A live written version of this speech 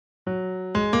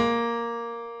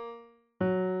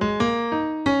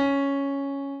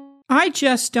I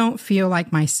just don't feel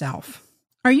like myself.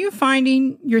 Are you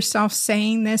finding yourself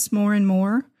saying this more and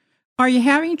more? Are you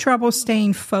having trouble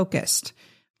staying focused?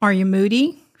 Are you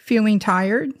moody, feeling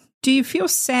tired? Do you feel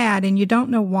sad and you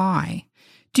don't know why?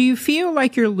 Do you feel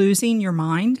like you're losing your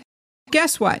mind?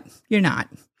 Guess what? You're not.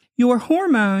 Your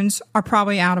hormones are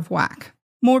probably out of whack.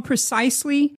 More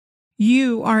precisely,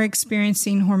 you are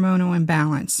experiencing hormonal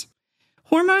imbalance.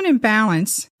 Hormone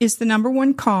imbalance is the number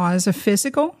one cause of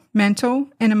physical, mental,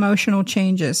 and emotional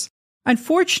changes.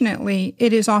 Unfortunately,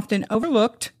 it is often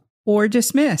overlooked or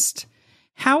dismissed.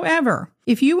 However,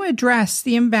 if you address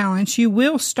the imbalance, you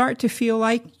will start to feel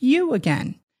like you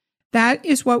again. That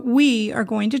is what we are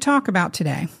going to talk about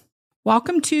today.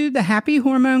 Welcome to the Happy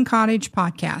Hormone Cottage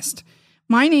podcast.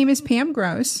 My name is Pam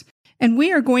Gross, and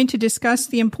we are going to discuss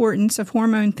the importance of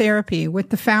hormone therapy with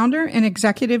the founder and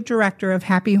executive director of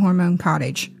Happy Hormone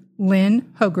Cottage,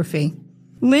 Lynn Hography.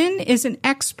 Lynn is an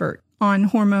expert on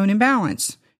hormone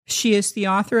imbalance. She is the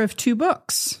author of 2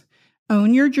 books,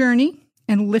 Own Your Journey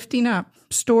and Lifting Up,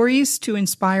 Stories to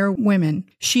Inspire Women.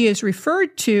 She is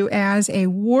referred to as a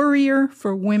warrior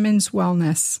for women's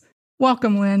wellness.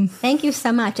 Welcome, Lynn. Thank you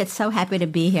so much. It's so happy to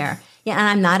be here. Yeah, and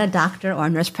I'm not a doctor or a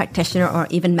nurse practitioner or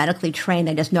even medically trained.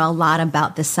 I just know a lot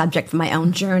about this subject from my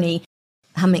own journey.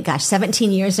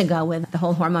 17 years ago with the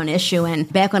whole hormone issue.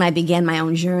 And back when I began my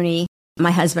own journey, my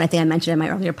husband, I think I mentioned in my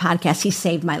earlier podcast, he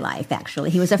saved my life, actually.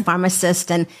 He was a pharmacist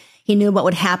and he knew what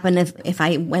would happen if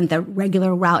I went the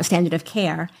regular route, standard of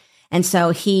care. And so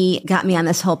he got me on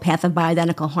this whole path of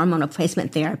bioidentical hormone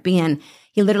replacement therapy. And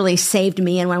he literally saved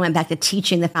me. And when I went back to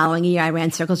teaching the following year, I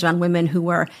ran circles around women who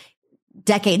were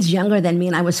decades younger than me.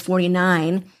 And I was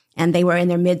 49 and they were in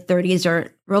their mid 30s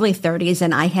or early 30s.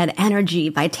 And I had energy,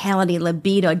 vitality,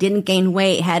 libido, didn't gain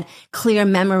weight, had clear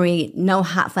memory, no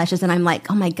hot flashes. And I'm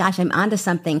like, oh my gosh, I'm onto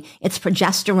something. It's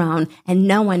progesterone and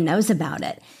no one knows about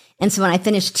it. And so when I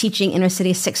finished teaching inner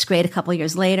city 6th grade a couple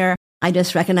years later, I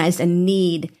just recognized a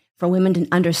need for women to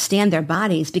understand their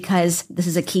bodies because this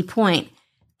is a key point.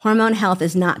 Hormone health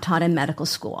is not taught in medical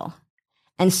school.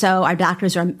 And so our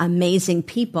doctors are amazing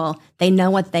people. They know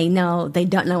what they know. They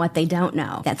don't know what they don't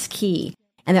know. That's key.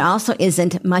 And there also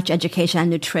isn't much education on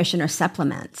nutrition or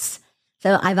supplements.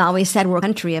 So I've always said we're a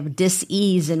country of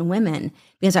dis-ease in women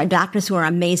because our doctors, who are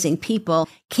amazing people,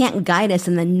 can't guide us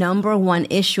in the number one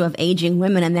issue of aging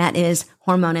women, and that is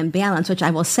hormone imbalance, which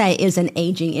I will say is an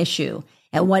aging issue.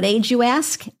 At what age, you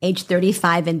ask? Age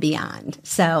 35 and beyond.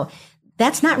 So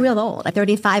that's not real old.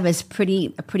 35 is a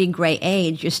pretty great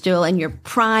age. You're still in your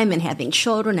prime and having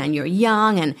children and you're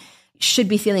young and should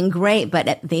be feeling great. But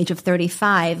at the age of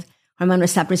 35, hormone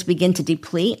receptors begin to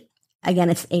deplete. Again,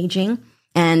 it's aging.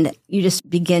 And you just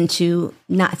begin to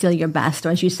not feel your best,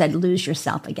 or as you said, lose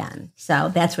yourself again. So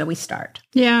that's where we start.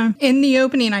 Yeah. In the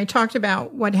opening, I talked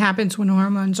about what happens when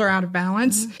hormones are out of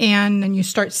balance. Mm-hmm. And then you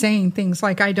start saying things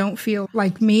like, I don't feel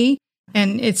like me.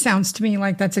 And it sounds to me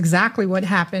like that's exactly what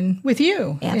happened with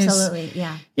you. Absolutely.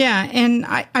 Yeah. Yeah. And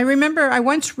I remember I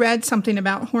once read something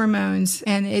about hormones,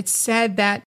 and it said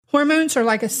that hormones are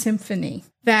like a symphony,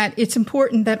 that it's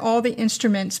important that all the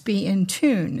instruments be in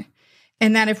tune.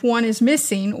 And that if one is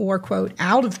missing or, quote,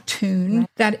 out of tune, right,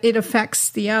 that it affects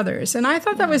the others. And I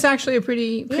thought that was actually a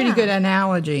pretty good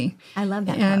analogy. I love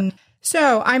that. And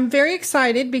so I'm very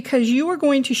excited because you are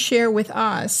going to share with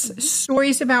us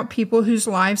stories about people whose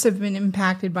lives have been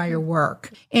impacted by your work.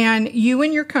 And you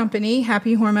and your company,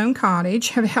 Happy Hormone Cottage,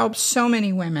 have helped so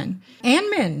many women and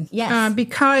men. Yes.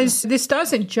 Because this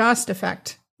doesn't just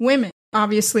affect women.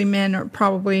 Obviously, men are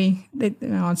probably,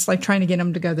 it's like trying to get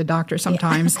them to go to the doctor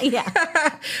sometimes. Yeah.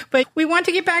 But we want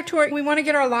to get back to we want to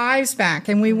get our lives back,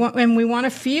 and we want to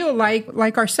feel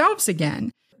like ourselves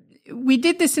again. We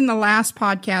did this in the last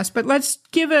podcast, but let's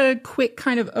give a quick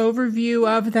kind of overview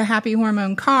of the Happy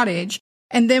Hormone Cottage,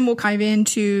 and then we'll dive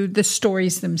into the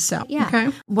stories themselves. Yeah. Okay?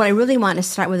 What I really want to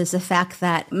start with is the fact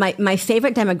that my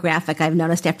favorite demographic I've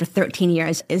noticed after 13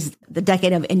 years is the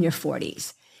decade of in your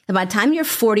 40s. By the time you're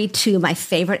 42, my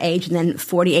favorite age, and then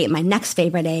 48, my next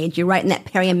favorite age, you're right in that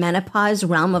perimenopause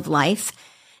realm of life.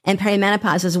 And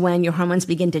perimenopause is when your hormones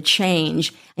begin to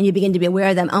change and you begin to be aware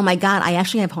of them. Oh my God, I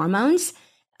actually have hormones.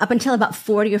 Up until about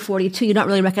 40 or 42, you don't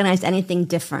really recognize anything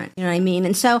different. You know what I mean?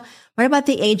 And so right about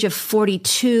the age of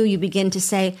 42, you begin to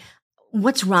say,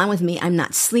 what's wrong with me? I'm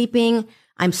not sleeping.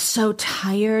 I'm so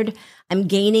tired. I'm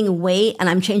gaining weight and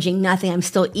I'm changing nothing. I'm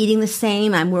still eating the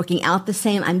same. I'm working out the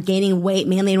same. I'm gaining weight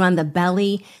mainly around the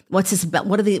belly. What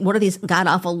are these god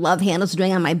awful love handles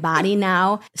doing on my body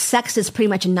now? Sex is pretty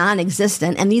much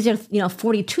non-existent. And these are,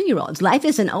 42-year-olds. Life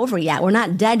isn't over yet. We're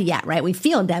not dead yet, right? We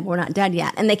feel dead, but we're not dead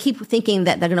yet. And they keep thinking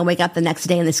that they're going to wake up the next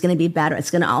day and it's going to be better. It's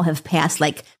going to all have passed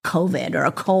like COVID or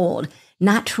a cold.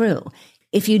 Not true.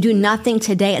 If you do nothing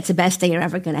today, it's the best day you're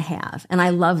ever going to have. And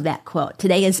I love that quote.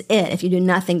 Today is it. If you do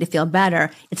nothing to feel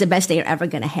better, it's the best day you're ever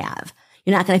going to have.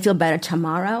 You're not going to feel better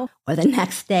tomorrow or the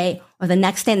next day or the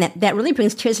next day. And that really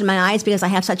brings tears to my eyes because I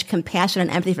have such compassion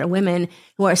and empathy for women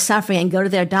who are suffering and go to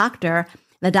their doctor.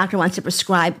 The doctor wants to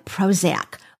prescribe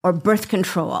Prozac or birth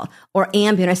control or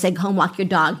Ambien or say, go home, walk your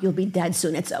dog. You'll be dead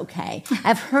soon. It's okay.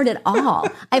 I've heard it all.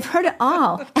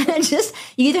 And it's just,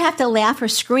 you either have to laugh or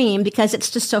scream because it's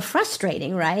just so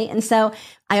frustrating, right? And so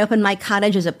I opened my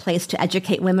cottage as a place to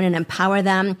educate women and empower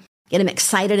them, get them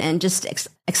excited and just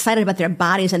excited about their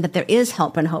bodies and that there is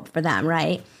help and hope for them,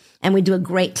 right? And we do a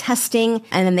great testing,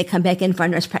 and then they come back in for a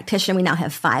nurse practitioner. We now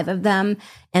have 5 of them,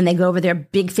 and they go over their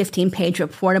big 15-page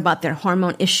report about their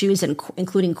hormone issues,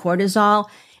 including cortisol.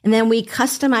 And then we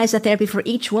customize the therapy for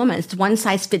each woman. It's one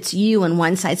size fits you, and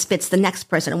one size fits the next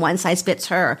person, and one size fits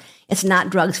her. It's not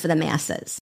drugs for the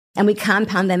masses. And we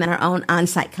compound them in our own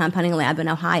on-site compounding lab in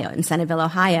Ohio, in Centerville,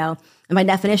 Ohio. And by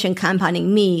definition,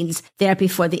 compounding means therapy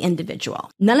for the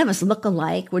individual. None of us look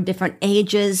alike. We're different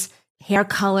ages, hair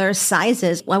color,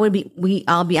 sizes. Why would we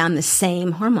all be on the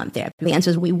same hormone therapy? The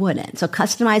answer is we wouldn't. So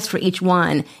customized for each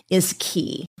one is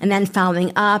key. And then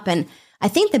following up. And I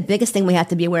think the biggest thing we have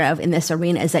to be aware of in this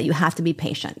arena is that you have to be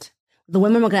patient. The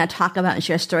women we're going to talk about and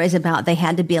share stories about, they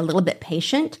had to be a little bit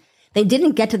patient. They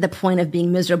didn't get to the point of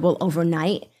being miserable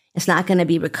overnight. It's not going to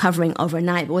be recovering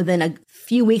overnight, but within a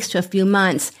few weeks to a few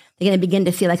months, they're going to begin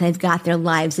to feel like they've got their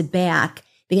lives back,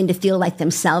 begin to feel like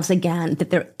themselves again,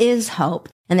 that there is hope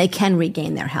and they can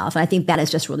regain their health. And I think that is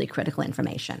just really critical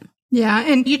information. Yeah.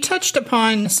 And you touched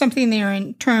upon something there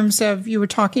in terms of, you were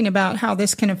talking about how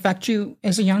this can affect you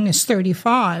as young as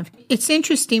 35. It's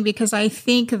interesting because I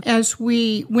think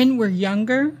when we're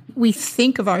younger, we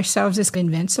think of ourselves as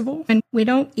invincible and we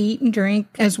don't eat and drink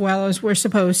as well as we're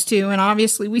supposed to. And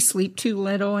obviously we sleep too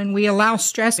little and we allow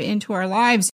stress into our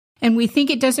lives. And we think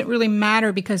it doesn't really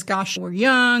matter because, gosh, we're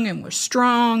young and we're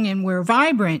strong and we're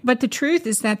vibrant. But the truth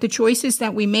is that the choices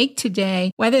that we make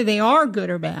today, whether they are good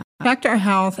or bad, affect our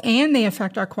health and they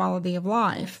affect our quality of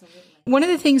life. Absolutely. One of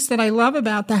the things that I love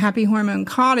about the Happy Hormone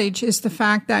Cottage is the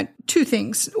fact that 2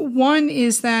 things. One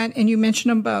is that, and you mentioned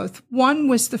them both, one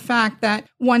was the fact that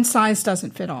one size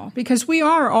doesn't fit all because we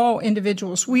are all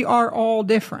individuals. We are all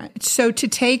different. So to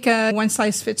take a one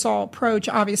size fits all approach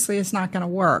obviously is not going to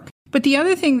work. But the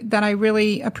other thing that I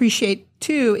really appreciate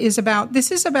too is about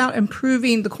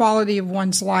improving the quality of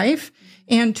one's life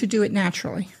and to do it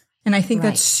naturally. And I think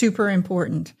that's super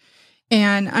important.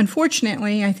 And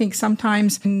unfortunately, I think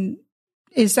sometimes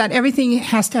is that everything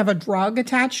has to have a drug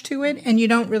attached to it, and you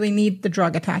don't really need the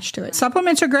drug attached to it.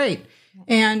 Supplements are great.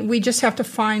 And we just have to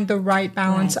find the right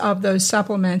balance of those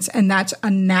supplements, and that's a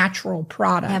natural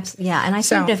product. Yeah, and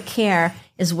preventative care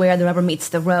is where the rubber meets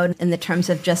the road in the terms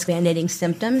of just band-aiding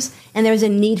symptoms. And there's a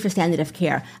need for standard of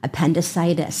care: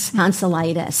 appendicitis,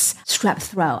 tonsillitis, strep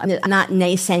throat. I'm not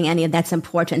naysaying any of that's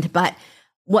important, but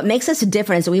what makes us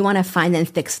different is that we want to find and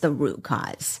fix the root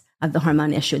cause of the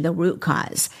hormone issue, the root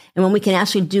cause. And when we can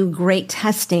actually do great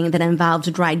testing that involves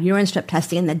dried urine strip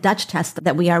testing and the Dutch test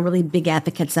that we are really big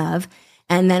advocates of,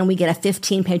 and then we get a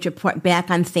 15-page report back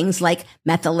on things like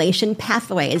methylation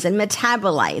pathways and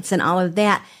metabolites and all of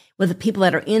that, with the people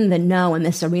that are in the know in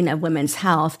this arena of women's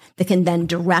health that can then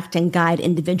direct and guide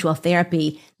individual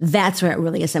therapy, that's where it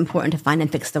really is important to find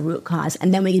and fix the root cause.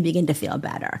 And then we can begin to feel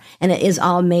better. And it is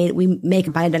all we make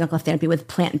bioidentical therapy with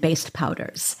plant-based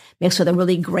powders. Mixed with a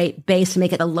really great base to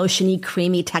make it a lotiony,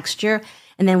 creamy texture.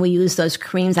 And then we use those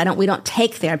creams. We don't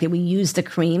take therapy. We use the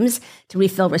creams to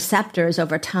refill receptors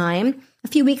over time, a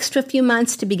few weeks to a few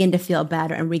months, to begin to feel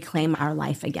better and reclaim our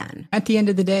life again. At the end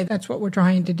of the day, that's what we're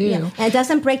trying to do. Yeah. And it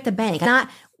doesn't break the bank.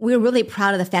 We're really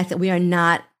proud of the fact that we are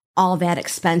not all that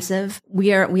expensive. We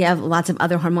have lots of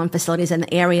other hormone facilities in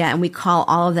the area, and we call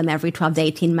all of them every 12 to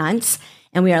 18 months.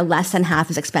 And we are less than half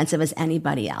as expensive as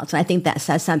anybody else. And I think that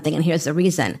says something. And here's the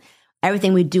reason.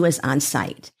 Everything we do is on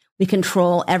site. We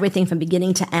control everything from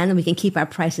beginning to end, and we can keep our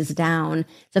prices down.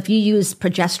 So if you use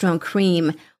progesterone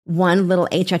cream, one little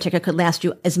HR ticker could last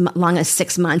you as long as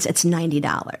 6 months. It's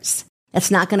 $90. That's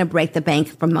not going to break the bank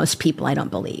for most people, I don't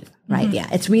believe. Right? Mm-hmm. Yeah,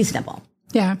 it's reasonable.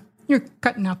 Yeah. You're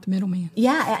cutting out the middleman.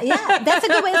 Yeah. That's a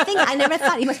good way to think. I never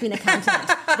thought you must be an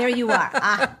accountant. There you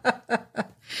are.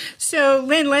 So,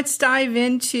 Lynn, let's dive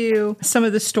into some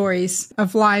of the stories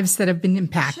of lives that have been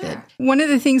impacted. Sure. One of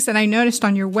the things that I noticed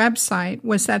on your website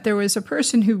was that there was a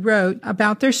person who wrote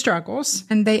about their struggles,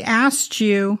 and they asked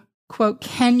you, quote,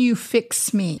 "Can you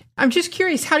fix me?" I'm just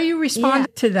curious, how do you respond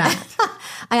to that?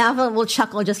 I often will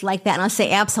chuckle just like that, and I'll say,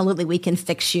 absolutely, we can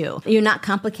fix you. You're not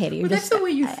complicated. You're That's the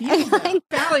way you feel. Valid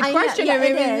question. Yeah, I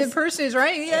mean, the person is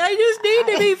right. Yeah, I just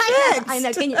need to be fixed. I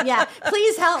know. Can you,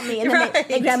 please help me. And then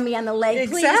they grab me on the leg.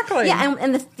 Please. Exactly. Yeah,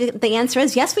 and the answer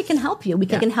is, yes, we can help you. We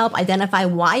can help identify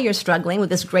why you're struggling with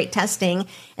this great testing,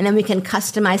 and then we can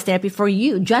customize therapy for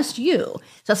you, just you.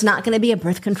 So it's not going to be a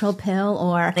birth control pill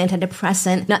or an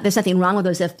antidepressant. There's nothing wrong with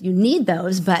those if you need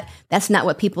those, but that's not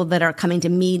what people that are coming to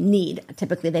me need.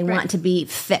 Typically, they want to be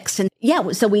fixed. And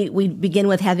so we begin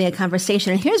with having a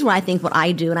conversation. And here's what I think what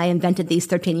I do, and I invented these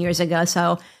 13 years ago,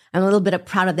 so I'm a little bit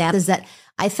proud of that, is that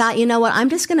I thought, you know what, I'm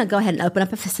just going to go ahead and open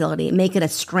up a facility, make it a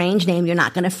strange name you're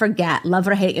not going to forget, love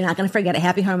or hate, you're not going to forget it,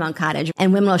 Happy Hormone Cottage.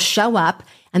 And women will show up.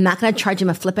 I'm not going to charge them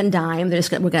a flipping dime.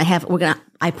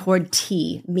 I poured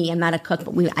tea. I'm not a cook,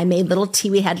 but I made little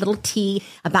tea. We had little tea,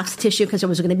 a box of tissue because there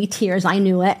was going to be tears. I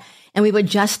knew it. And we would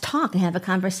just talk and have a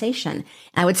conversation. And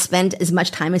I would spend as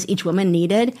much time as each woman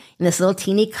needed in this little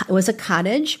it was a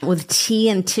cottage with tea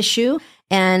and tissue.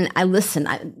 And I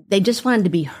listened. They just wanted to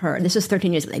be heard. This was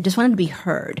 13 years ago. They just wanted to be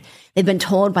heard. They'd been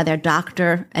told by their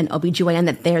doctor and OBGYN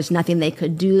that there's nothing they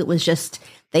could do. It was just,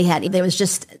 they was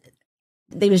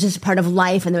just a part of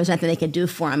life, and there was nothing they could do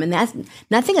for them. And that's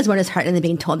nothing is more disheartening than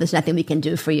being told there's nothing we can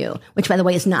do for you, which, by the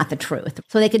way, is not the truth.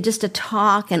 So they could just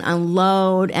talk and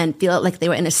unload and feel like they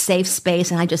were in a safe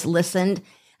space. And I just listened.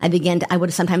 I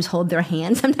would sometimes hold their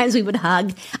hand. Sometimes we would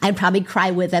hug. I'd probably cry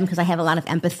with them because I have a lot of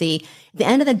empathy. At the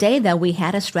end of the day, though, we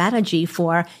had a strategy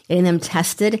for getting them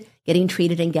tested, getting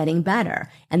treated, and getting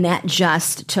better. And that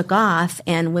just took off,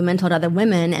 and women told other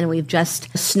women, and we've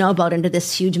just snowballed into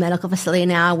this huge medical facility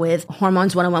now with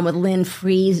Hormones 101 with Lynn,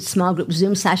 free small group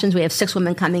Zoom sessions. We have 6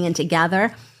 women coming in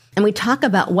together. And we talk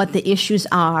about what the issues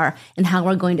are and how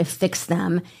we're going to fix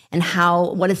them and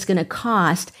what it's going to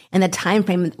cost and the time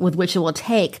frame with which it will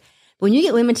take. When you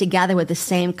get women together with the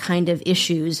same kind of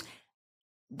issues,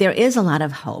 there is a lot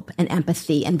of hope and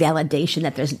empathy and validation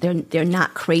that they're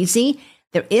not crazy.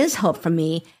 There is hope for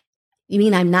me. You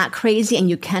mean I'm not crazy and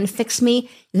you can fix me?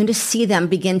 You can just see them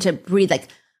begin to breathe, like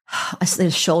their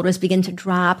shoulders begin to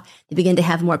drop. They begin to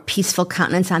have more peaceful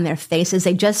countenance on their faces.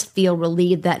 They just feel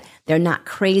relieved that they're not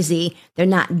crazy. They're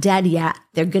not dead yet.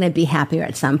 They're going to be happier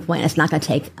at some point. It's not going to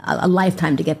take a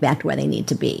lifetime to get back to where they need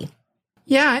to be.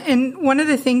 Yeah. And one of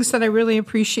the things that I really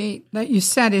appreciate that you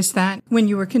said is that when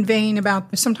you were conveying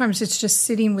about sometimes it's just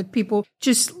sitting with people,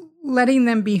 just letting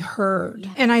them be heard.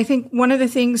 Yeah. And I think one of the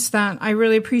things that I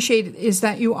really appreciate is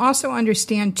that you also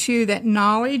understand too that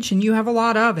knowledge, and you have a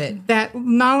lot of it, that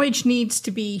knowledge needs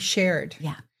to be shared.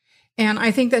 Yeah. And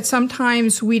I think that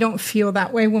sometimes we don't feel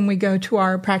that way when we go to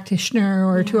our practitioner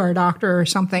or to our doctor or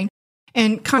something.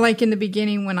 And kind of like in the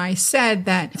beginning when I said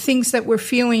that things that we're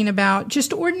feeling about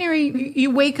just ordinary, you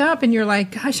wake up and you're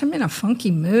like, gosh, I'm in a funky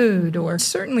mood or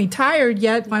certainly tired,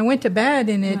 yet I went to bed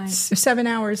and it's 7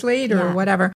 hours later or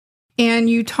whatever. And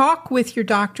you talk with your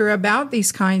doctor about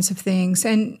these kinds of things.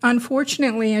 And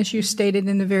unfortunately, as you stated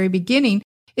in the very beginning,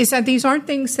 is that these aren't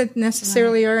things that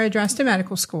necessarily are addressed in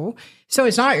medical school. So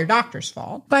it's not your doctor's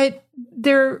fault, but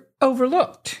they're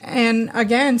overlooked. And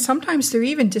again, sometimes they're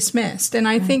even dismissed. And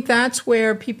I think that's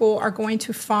where people are going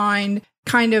to find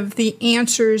kind of the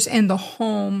answers and the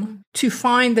home to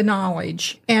find the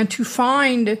knowledge and to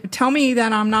tell me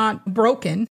that I'm not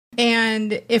broken.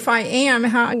 And if I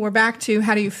am, we're back to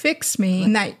how do you fix me,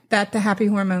 and that the Happy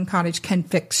Hormone Cottage can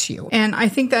fix you. And I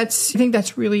think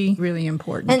that's really, really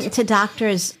important. And to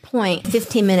doctor's point,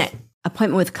 15-minute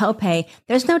appointment with copay,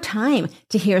 there's no time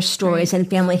to hear stories and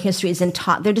family histories and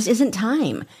talk. There just isn't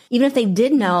time. Even if they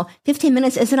did know, 15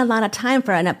 minutes isn't a lot of time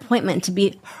for an appointment to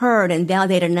be heard and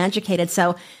validated and educated.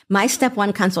 So my step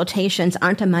 1 consultations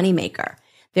aren't a moneymaker.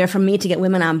 They're for me to get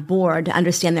women on board to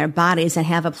understand their bodies and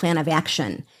have a plan of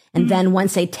action. And then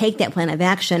once they take that plan of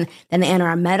action, then they enter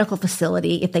a medical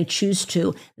facility if they choose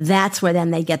to. That's where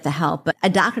then they get the help. But a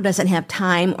doctor doesn't have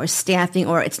time or staffing,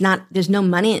 or there's no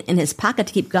money in his pocket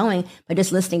to keep going by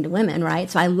just listening to women, right?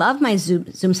 So I love my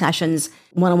Zoom sessions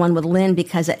one-on-one with Lynn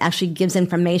because it actually gives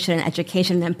information and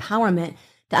education and empowerment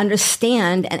to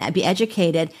understand and be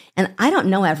educated. And I don't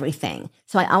know everything.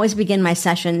 So I always begin my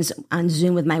sessions on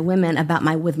Zoom with my women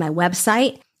with my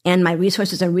website and my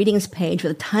resources and readings page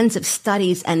with tons of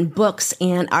studies and books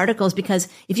and articles, because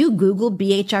if you Google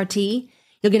BHRT,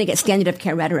 you're going to get standard of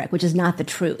care rhetoric, which is not the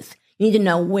truth. You need to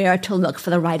know where to look for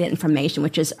the right information,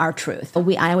 which is our truth.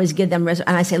 I always give them, and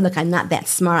I say, look, I'm not that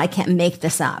smart. I can't make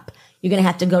this up. You're going to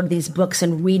have to go to these books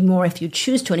and read more if you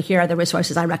choose to. And here are the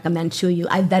resources I recommend to you.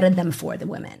 I vetted them for the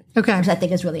women, which I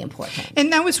think is really important.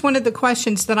 And that was one of the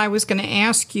questions that I was going to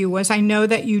ask you was I know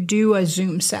that you do a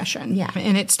Zoom session. Yeah.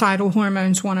 And it's titled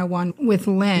Hormones 101 with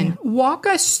Lynn. Yeah. Walk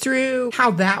us through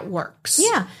how that works.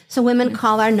 Yeah. So women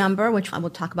call our number, which I will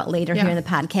talk about later here in the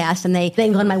podcast. And they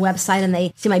go on my website and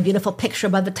they see my beautiful picture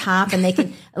above the top. And they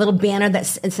can, a little banner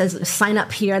that it says sign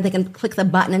up here. They can click the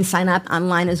button and sign up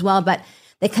online as well. But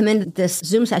they come into this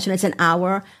Zoom session. It's an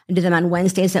hour. I do them on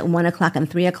Wednesdays at 1 o'clock and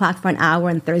 3 o'clock for an hour,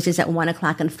 and Thursdays at 1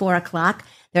 o'clock and 4 o'clock.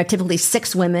 There are typically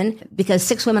 6 women, because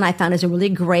 6 women I found is a really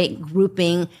great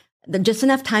grouping. Just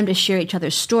enough time to share each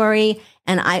other's story.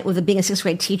 And with being a 6th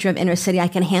grade teacher of inner city, I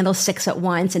can handle 6 at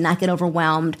once and not get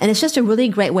overwhelmed. And it's just a really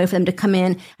great way for them to come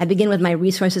in. I begin with my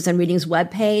resources and readings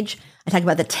webpage. I talk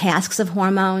about the tasks of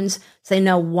hormones, so they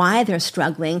know why they're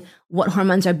struggling, what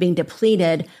hormones are being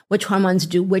depleted, which hormones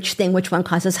do which thing, which one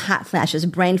causes hot flashes,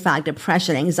 brain fog,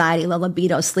 depression, anxiety, low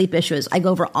libido, sleep issues. I go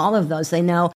over all of those. They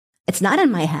know it's not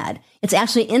in my head. It's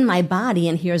actually in my body,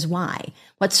 and here's why.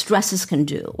 What stresses can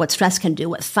do, what stress can do,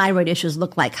 what thyroid issues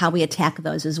look like, how we attack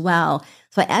those as well.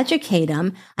 So I educate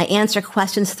them. I answer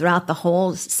questions throughout the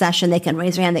whole session. They can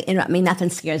raise their hand. They interrupt me.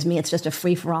 Nothing scares me. It's just a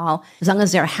free-for-all. As long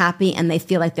as they're happy and they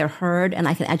feel like they're heard and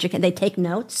I can educate. They take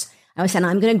notes. I always say,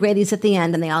 I'm going to grade these at the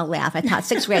end, and they all laugh. I taught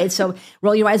 6th grade, so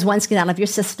roll your eyes once, get out of your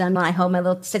system. And I hold my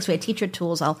little 6th grade teacher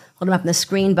tools. I'll hold them up on the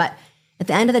screen. But at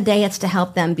the end of the day, it's to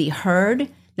help them be heard.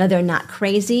 No, they're not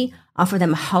crazy. Offer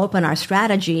them hope in our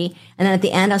strategy. And then at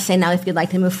the end, I'll say, now, if you'd like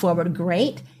to move forward,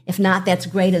 great. If not, that's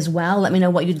great as well. Let me know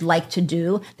what you'd like to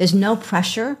do. There's no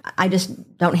pressure. I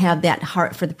just don't have that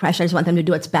heart for the pressure. I just want them to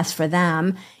do what's best for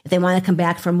them. If they want to come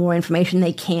back for more information,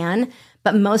 they can.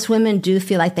 But most women do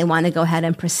feel like they want to go ahead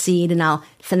and proceed, and I'll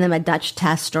send them a Dutch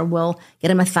test, or we'll get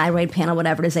them a thyroid panel,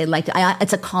 whatever it is they'd like to.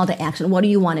 It's a call to action. What do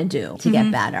you want to do to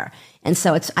get better? And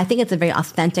so I think it's a very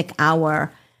authentic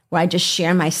hour where I just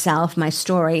share myself, my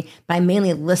story, but I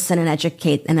mainly listen and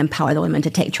educate and empower the women to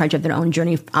take charge of their own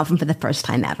journey, often for the first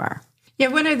time ever. Yeah,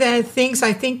 one of the things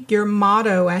I think your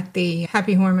motto at the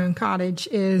Happy Hormone Cottage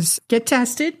is get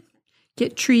tested,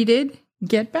 get treated,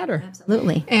 get better.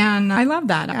 Absolutely. And I love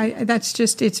that.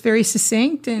 It's very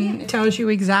succinct and tells you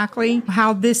exactly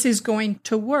how this is going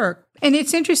to work. And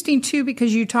it's interesting too,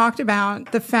 because you talked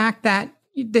about the fact that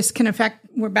this can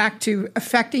we're back to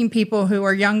affecting people who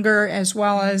are younger as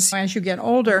well as you get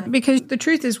older, because the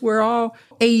truth is we're all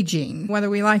aging, whether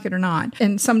we like it or not.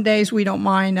 And some days we don't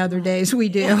mind, other days we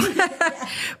do.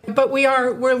 But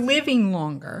we're living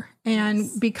longer. And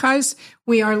because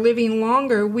we are living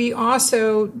longer, we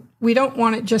don't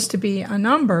want it just to be a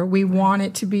number. We want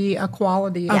it to be a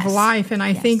quality of life. And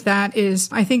I think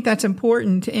that's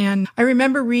important. And I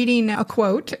remember reading a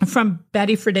quote from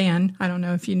Betty Friedan. I don't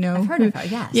know if you know. I've heard of her,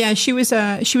 yes. Yeah, she was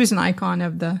an icon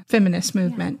of the feminist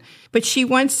movement. Yeah. But she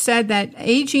once said that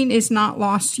aging is not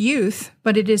lost youth,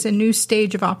 but it is a new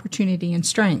stage of opportunity and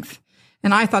strength.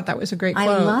 And I thought that was a great quote.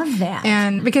 I love that.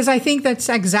 And because I think that's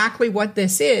exactly what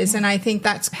this is. And I think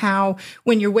that's how,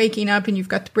 when you're waking up and you've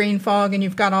got the brain fog and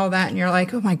you've got all that and you're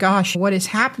like, oh my gosh, what is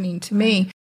happening to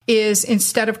me? Is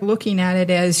instead of looking at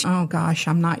it as, oh gosh,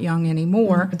 I'm not young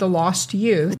anymore, the lost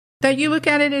youth, that you look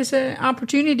at it as an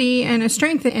opportunity and a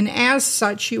strength. And as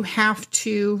such, you have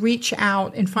to reach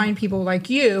out and find people like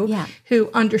you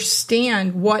who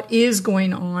understand what is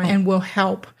going on and will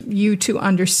help you to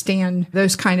understand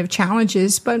those kind of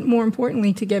challenges, but more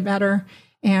importantly, to get better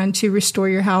and to restore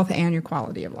your health and your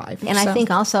quality of life. And I think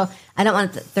also, I don't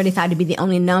want 35 to be the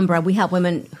only number. We help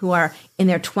women who are in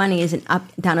their 20s and up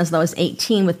down as low as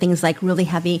 18 with things like really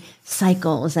heavy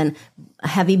cycles and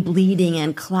heavy bleeding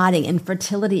and clotting and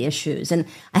fertility issues. And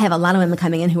I have a lot of women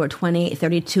coming in who are 28,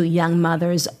 32, young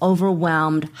mothers,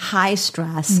 overwhelmed, high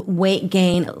stress, weight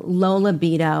gain, low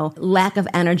libido, lack of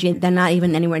energy. They're not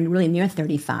even anywhere really near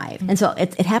 35. And so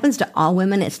it happens to all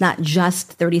women. It's not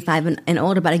just 35 and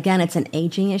older, but again, it's an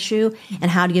aging issue.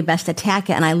 And how do you best attack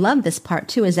it? And I love this part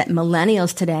too, is that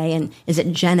millennials today, and is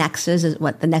it Gen X's, is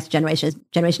what the next generation is,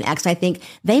 Generation X, I think,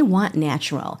 they want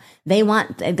natural. They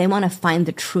want to find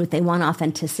the truth. They want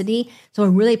authenticity. So we're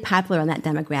really popular on that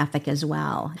demographic as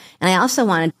well. And I also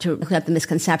wanted to clear up the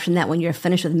misconception that when you're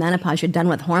finished with menopause, you're done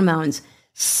with hormones.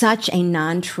 Such a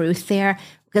non-truth there,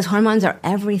 because hormones are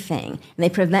everything and they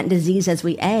prevent disease as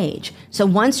we age. So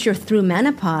once you're through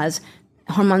menopause,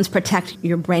 Hormones protect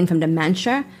your brain from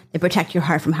dementia. They protect your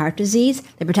heart from heart disease.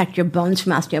 They protect your bones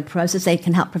from osteoporosis. They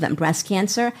can help prevent breast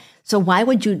cancer. So why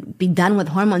would you be done with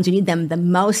hormones? You need them the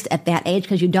most at that age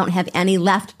because you don't have any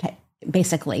left,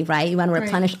 basically, right? You want to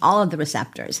replenish all of the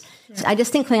receptors. Yeah. So I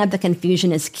just think clearing up the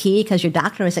confusion is key because your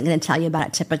doctor isn't going to tell you about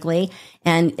it typically.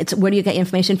 And it's where do you get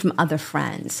information from other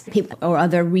friends, people, or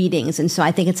other readings? And so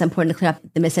I think it's important to clear up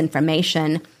the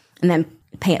misinformation and then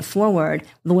pay it forward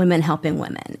with women helping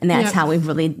women. And that's how we've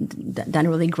really done a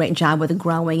really great job with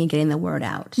growing and getting the word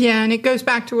out. Yeah, and it goes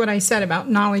back to what I said about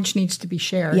knowledge needs to be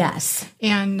shared. Yes.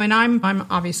 And I'm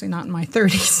obviously not in my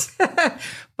 30s,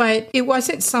 but it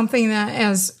wasn't something that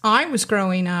as I was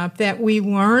growing up that we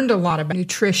learned a lot about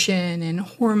nutrition and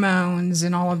hormones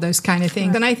and all of those kind of things.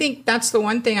 Right. And I think that's the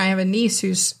one thing. I have a niece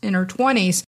who's in her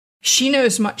 20s. She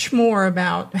knows much more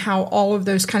about how all of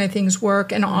those kind of things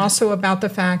work and also about the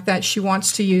fact that she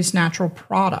wants to use natural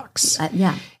products.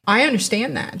 I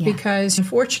understand that because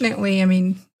unfortunately, I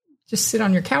mean, just sit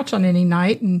on your couch on any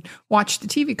night and watch the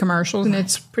TV commercials and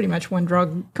it's pretty much one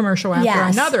drug commercial after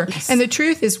another. Yes. And the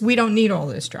truth is we don't need all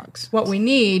those drugs. What we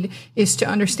need is to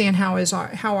understand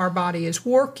how our body is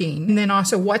working and then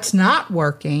also what's not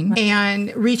working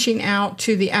and reaching out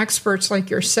to the experts like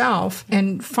yourself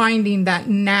and finding that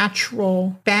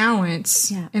natural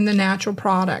balance in the natural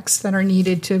products that are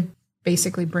needed to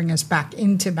basically bring us back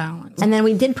into balance. And then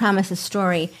we did promise a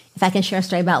story. If I can share a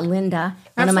story about Linda.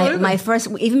 Absolutely. One of my first,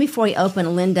 even before we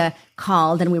opened, Linda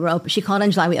called and we were open. She called in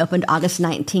July. We opened August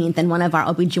 19th. And one of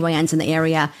our OBGYNs in the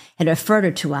area had referred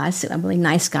her to us, a really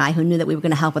nice guy who knew that we were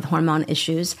going to help with hormone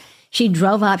issues. She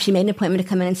drove up. She made an appointment to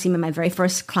come in and see me, my very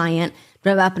first client,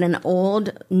 drove up in an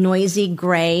old, noisy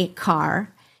gray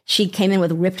car. She came in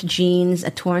with ripped jeans, a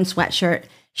torn sweatshirt.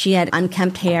 She had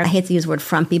unkempt hair. I hate to use the word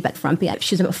frumpy, but frumpy.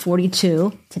 She was about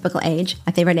 42, typical age,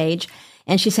 my favorite age.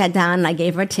 And she sat down and I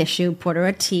gave her a tissue, poured her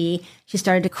a tea. She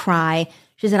started to cry.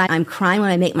 She said, I'm crying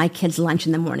when I make my kids lunch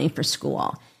in the morning for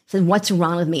school. I said, what's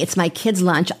wrong with me? It's my kids'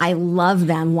 lunch. I love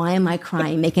them. Why am I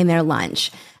crying making their lunch?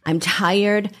 I'm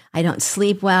tired. I don't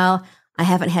sleep well. I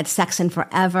haven't had sex in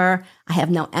forever. I have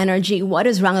no energy. What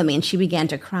is wrong with me? And she began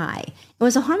to cry. It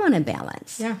was a hormone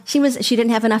imbalance. Yeah. She didn't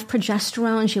have enough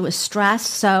progesterone. She was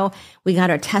stressed. So we got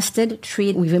her tested,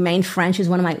 treated. We remained friends. She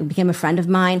became a friend of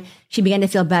mine. She began to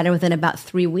feel better within about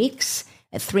 3 weeks.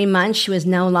 At 3 months, she was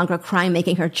no longer crying,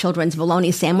 making her children's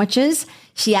bologna sandwiches.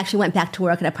 She actually went back to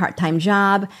work at a part-time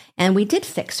job, and we did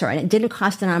fix her. And it didn't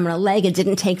cost an arm and a leg. It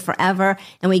didn't take forever,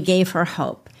 and we gave her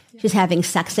hope. She's having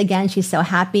sex again. She's so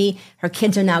happy. Her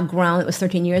kids are now grown. It was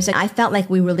 13 years ago. I felt like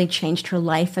we really changed her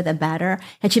life for the better.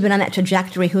 Had she been on that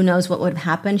trajectory, who knows what would have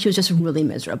happened? She was just really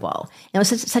miserable. And it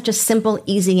was such a simple,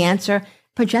 easy answer.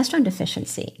 Progesterone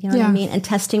deficiency, you know what I mean? And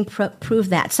testing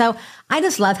proved that. So I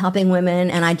just love helping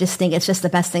women, and I just think it's just the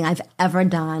best thing I've ever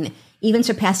done, even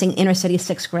surpassing inner city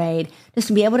 6th grade. Just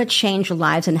to be able to change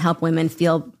lives and help women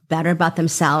feel better about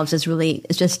themselves is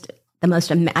just the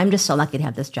most, I'm just so lucky to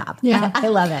have this job. Yeah. I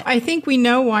love it. I think we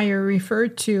know why you're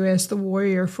referred to as the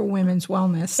warrior for women's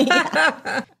wellness.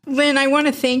 Lynn, I want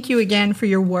to thank you again for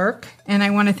your work, and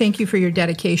I want to thank you for your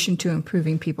dedication to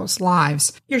improving people's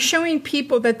lives. You're showing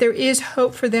people that there is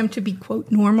hope for them to be,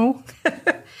 quote, normal,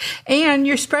 and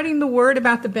you're spreading the word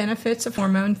about the benefits of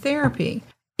hormone therapy.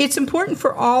 It's important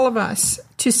for all of us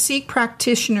to seek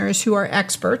practitioners who are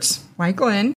experts, like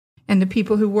Lynn, and the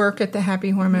people who work at the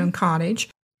Happy Hormone Cottage.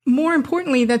 More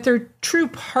importantly, that they're true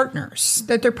partners,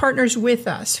 that they're partners with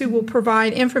us who will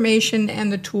provide information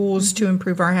and the tools to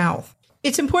improve our health.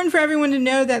 It's important for everyone to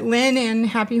know that Lynn and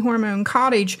Happy Hormone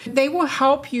Cottage, they will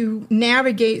help you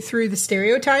navigate through the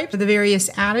stereotypes, the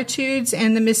various attitudes,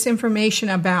 and the misinformation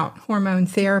about hormone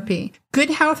therapy.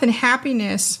 Good health and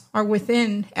happiness are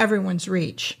within everyone's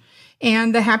reach.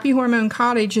 And the Happy Hormone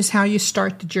Cottage is how you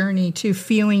start the journey to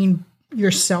feeling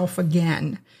yourself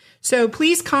again. So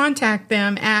please contact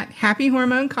them at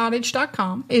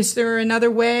happyhormonecottage.com. Is there another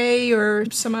way or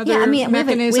some other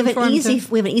mechanism for them?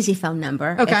 We have an easy phone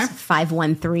number. Okay. It's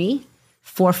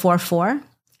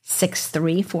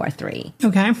 513-444-6343.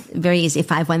 Okay. Very easy,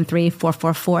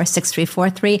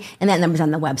 513-444-6343. And that number's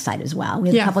on the website as well. We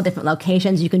have a couple different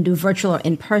locations. You can do virtual or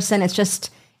in person. It's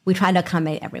just, we try to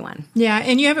accommodate everyone. Yeah,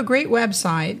 and you have a great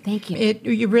website. Thank you.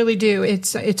 You really do.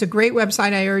 It's a great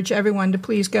website. I urge everyone to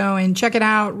please go and check it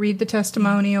out. Read the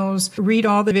testimonials. Read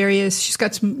all the various.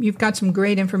 You've got some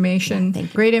great information. Yeah,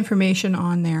 great information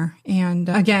on there. And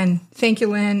again, thank you,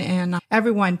 Lynn, and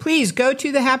everyone. Please go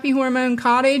to the Happy Hormone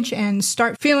Cottage and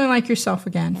start feeling like yourself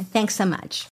again. Thanks so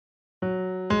much.